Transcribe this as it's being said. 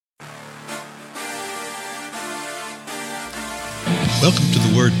Welcome to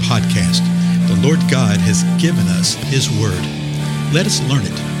the Word Podcast. The Lord God has given us His Word. Let us learn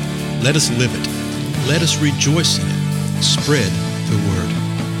it. Let us live it. Let us rejoice in it. Spread the Word.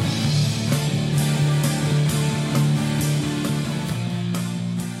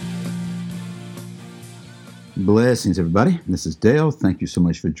 Blessings, everybody. This is Dale. Thank you so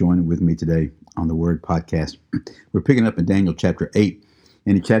much for joining with me today on the Word Podcast. We're picking up in Daniel chapter 8.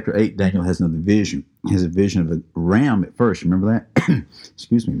 And in chapter 8, Daniel has another vision. He has a vision of a ram at first. Remember that?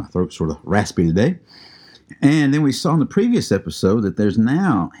 Excuse me, my throat's sort of raspy today. And then we saw in the previous episode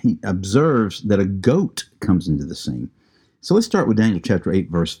that he observes that a goat comes into the scene. So let's start with Daniel chapter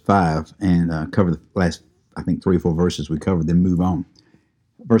 8, verse 5, and cover the last, 3 or 4 verses we covered, then move on.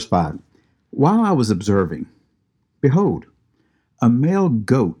 Verse 5, while I was observing, behold, a male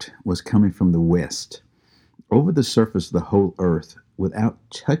goat was coming from the west, over the surface of the whole earth, without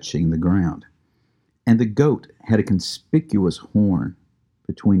touching the ground. And the goat had a conspicuous horn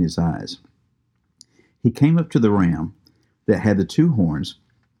between his eyes. He came up to the ram that had the 2 horns,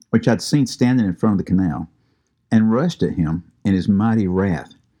 which I'd seen standing in front of the canal, and rushed at him in his mighty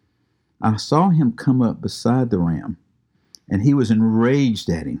wrath. I saw him come up beside the ram, and he was enraged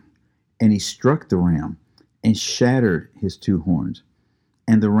at him, and he struck the ram and shattered his 2 horns.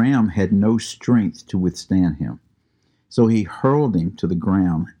 And the ram had no strength to withstand him. So he hurled him to the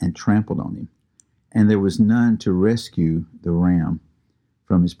ground and trampled on him, and there was none to rescue the ram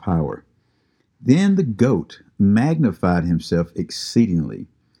from his power. Then the goat magnified himself exceedingly,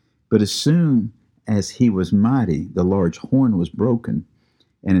 but as soon as he was mighty, the large horn was broken,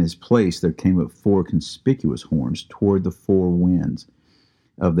 and in his place there came up 4 conspicuous horns toward the 4 winds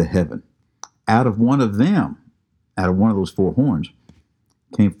of the heaven. Out of one of those 4 horns,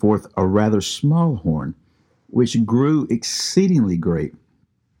 came forth a rather small horn, which grew exceedingly great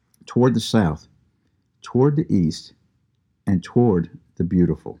toward the south, toward the east, and toward the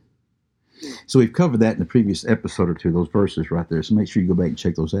beautiful. So we've covered that in the previous episode or 2, those verses right there. So make sure you go back and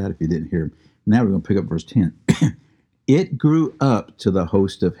check those out if you didn't hear them. Now we're going to pick up verse 10. It grew up to the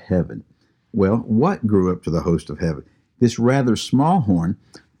host of heaven. Well, what grew up to the host of heaven? This rather small horn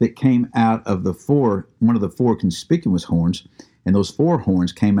that came out of one of the 4 conspicuous horns, and those 4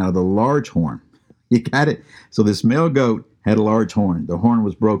 horns came out of the large horn. You got it? So this male goat had a large horn. The horn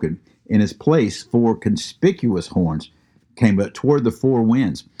was broken. In its place, 4 conspicuous horns came up toward the 4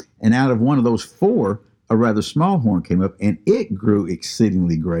 winds. And out of one of those 4, a rather small horn came up, and it grew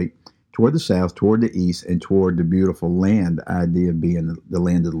exceedingly great toward the south, toward the east, and toward the beautiful land, the idea being the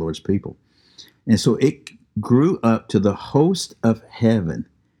land of the Lord's people. And so it grew up to the host of heaven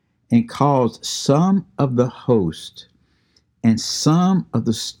and caused some of the host and some of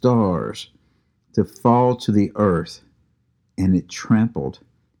the stars to fall to the earth, and it trampled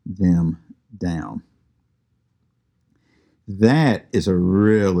them down. That is a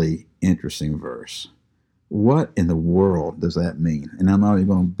really interesting verse. What in the world does that mean? And I'm not even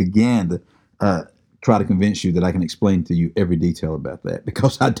going to begin to try to convince you that I can explain to you every detail about that,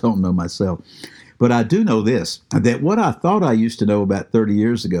 because I don't know myself. But I do know this, that what I thought I used to know about 30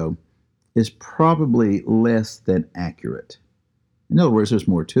 years ago is probably less than accurate. In other words, there's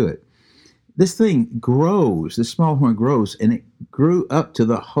more to it. This thing grows, this small horn grows, and it grew up to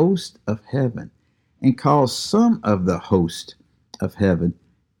the host of heaven and caused some of the host of heaven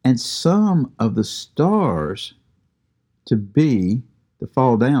and some of the stars to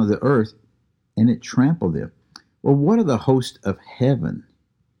fall down to the earth, and it trampled them. Well, what are the host of heaven?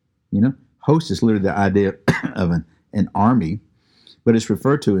 Host is literally the idea of an army, but it's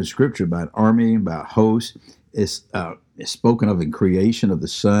referred to in Scripture by an army, by a host. It's spoken of in creation of the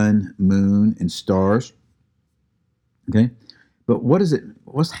sun, moon, and stars. Okay, but what is it?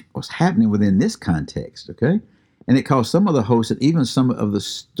 What's happening within this context? Okay, and it caused some of the hosts and even some of the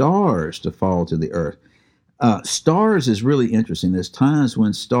stars to fall to the earth. Stars is really interesting. There's times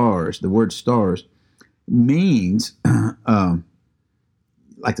when the word stars, means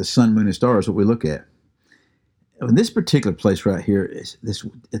like the sun, moon, and stars. What we look at. In this particular place right here,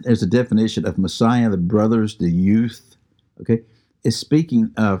 there's a definition of Messiah, the brothers, the youth. Okay, it's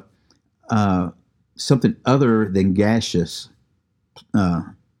speaking of something other than gaseous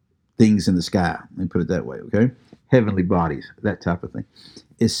things in the sky. Let me put it that way. Okay, heavenly bodies, that type of thing.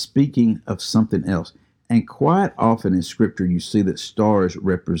 It's speaking of something else. And quite often in Scripture, you see that stars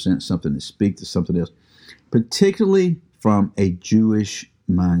represent something that speak to something else, particularly from a Jewish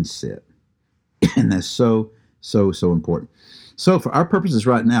mindset, and that's so important. So for our purposes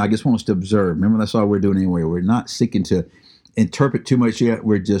right now, I just want us to observe. Remember, that's all we're doing anyway. We're not seeking to interpret too much yet.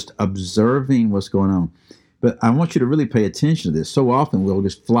 We're just observing what's going on. But I want you to really pay attention to this. So often we'll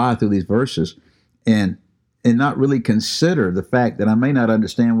just fly through these verses and and not really consider the fact that I may not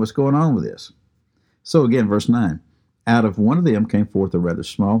understand what's going on with this. So again, verse 9, out of one of them came forth a rather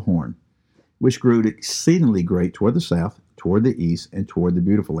small horn, which grew exceedingly great toward the south, toward the east, and toward the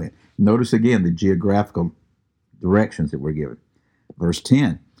beautiful land. Notice again the geographical directions that we're given. Verse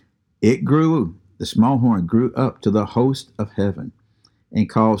 10, it grew, the small horn grew up to the host of heaven, and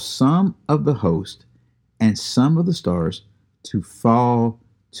caused some of the host and some of the stars to fall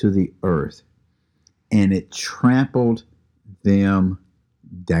to the earth, and it trampled them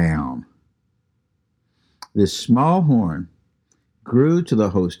down. This small horn grew to the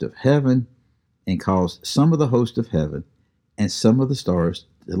host of heaven and caused some of the host of heaven and some of the stars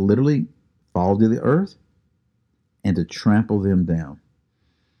to literally fall to the earth and to trample them down.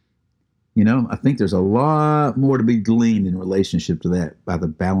 You know, I think there's a lot more to be gleaned in relationship to that by the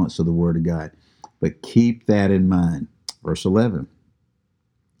balance of the Word of God. But keep that in mind. Verse 11.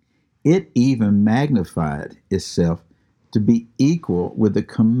 It even magnified itself to be equal with the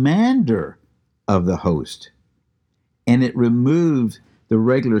commander of the host, and it removed the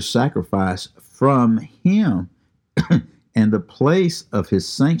regular sacrifice from him, and the place of his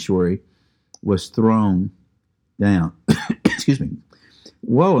sanctuary was thrown down. Excuse me.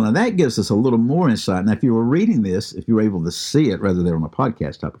 Whoa, now that gives us a little more insight. Now, if you were reading this, if you were able to see it rather than on a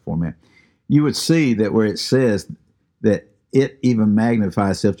podcast type of format, you would see that where it says that it even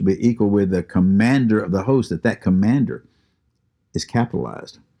magnifies itself to be equal with the commander of the host, that commander is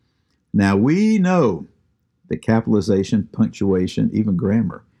capitalized. Now, we know that capitalization, punctuation, even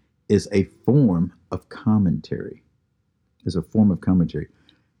grammar is a form of commentary. Is a form of commentary.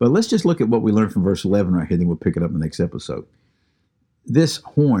 But let's just look at what we learned from verse 11 right here, then we'll pick it up in the next episode. This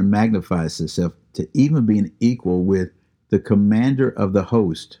horn magnifies itself to even being equal with the commander of the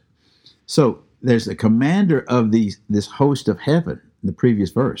host. So there's the commander of this host of heaven in the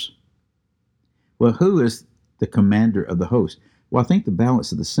previous verse. Well, who is the commander of the host? Well, I think the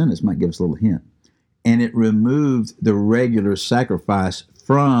balance of the sentence might give us a little hint. And it removed the regular sacrifice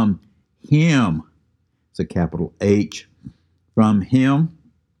from him. It's a capital H. From him.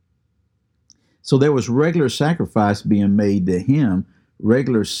 So there was regular sacrifice being made to him,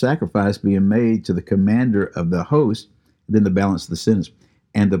 regular sacrifice being made to the commander of the host, then the balance of the sentence.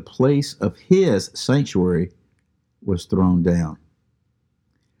 And the place of his sanctuary was thrown down.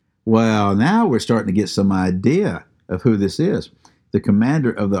 Well, now we're starting to get some idea of who this is. The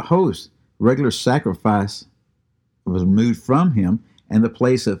commander of the host, regular sacrifice was removed from him, and the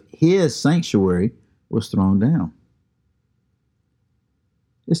place of his sanctuary was thrown down.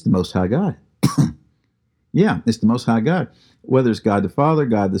 It's the Most High God. Yeah, it's the Most High God. Whether it's God the Father,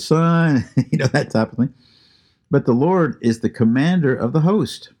 God the Son, that type of thing. But the Lord is the commander of the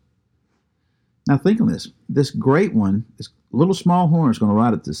host. Now think on this. This great one, this little small horn is going to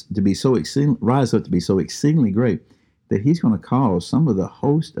rise up to be so exceedingly great that he's going to cause some of the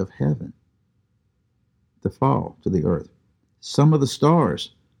host of heaven to fall to the earth, some of the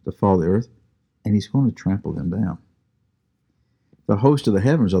stars to fall to the earth, and he's going to trample them down. The host of the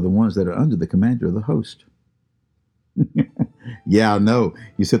heavens are the ones that are under the commander of the host. Yeah, I know.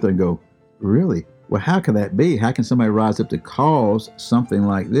 You sit there and go, really? Well, how can that be? How can somebody rise up to cause something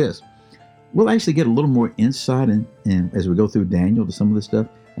like this? We'll actually get a little more insight in as we go through Daniel to some of this stuff,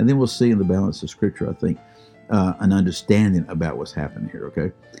 and then we'll see in the balance of Scripture, I think, an understanding about what's happening here,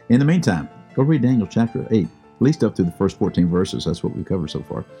 okay? In the meantime, go read Daniel chapter 8, at least up through the first 14 verses. That's what we've covered so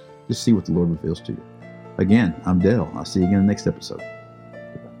far. Just see what the Lord reveals to you. Again, I'm Dale. I'll see you again in the next episode.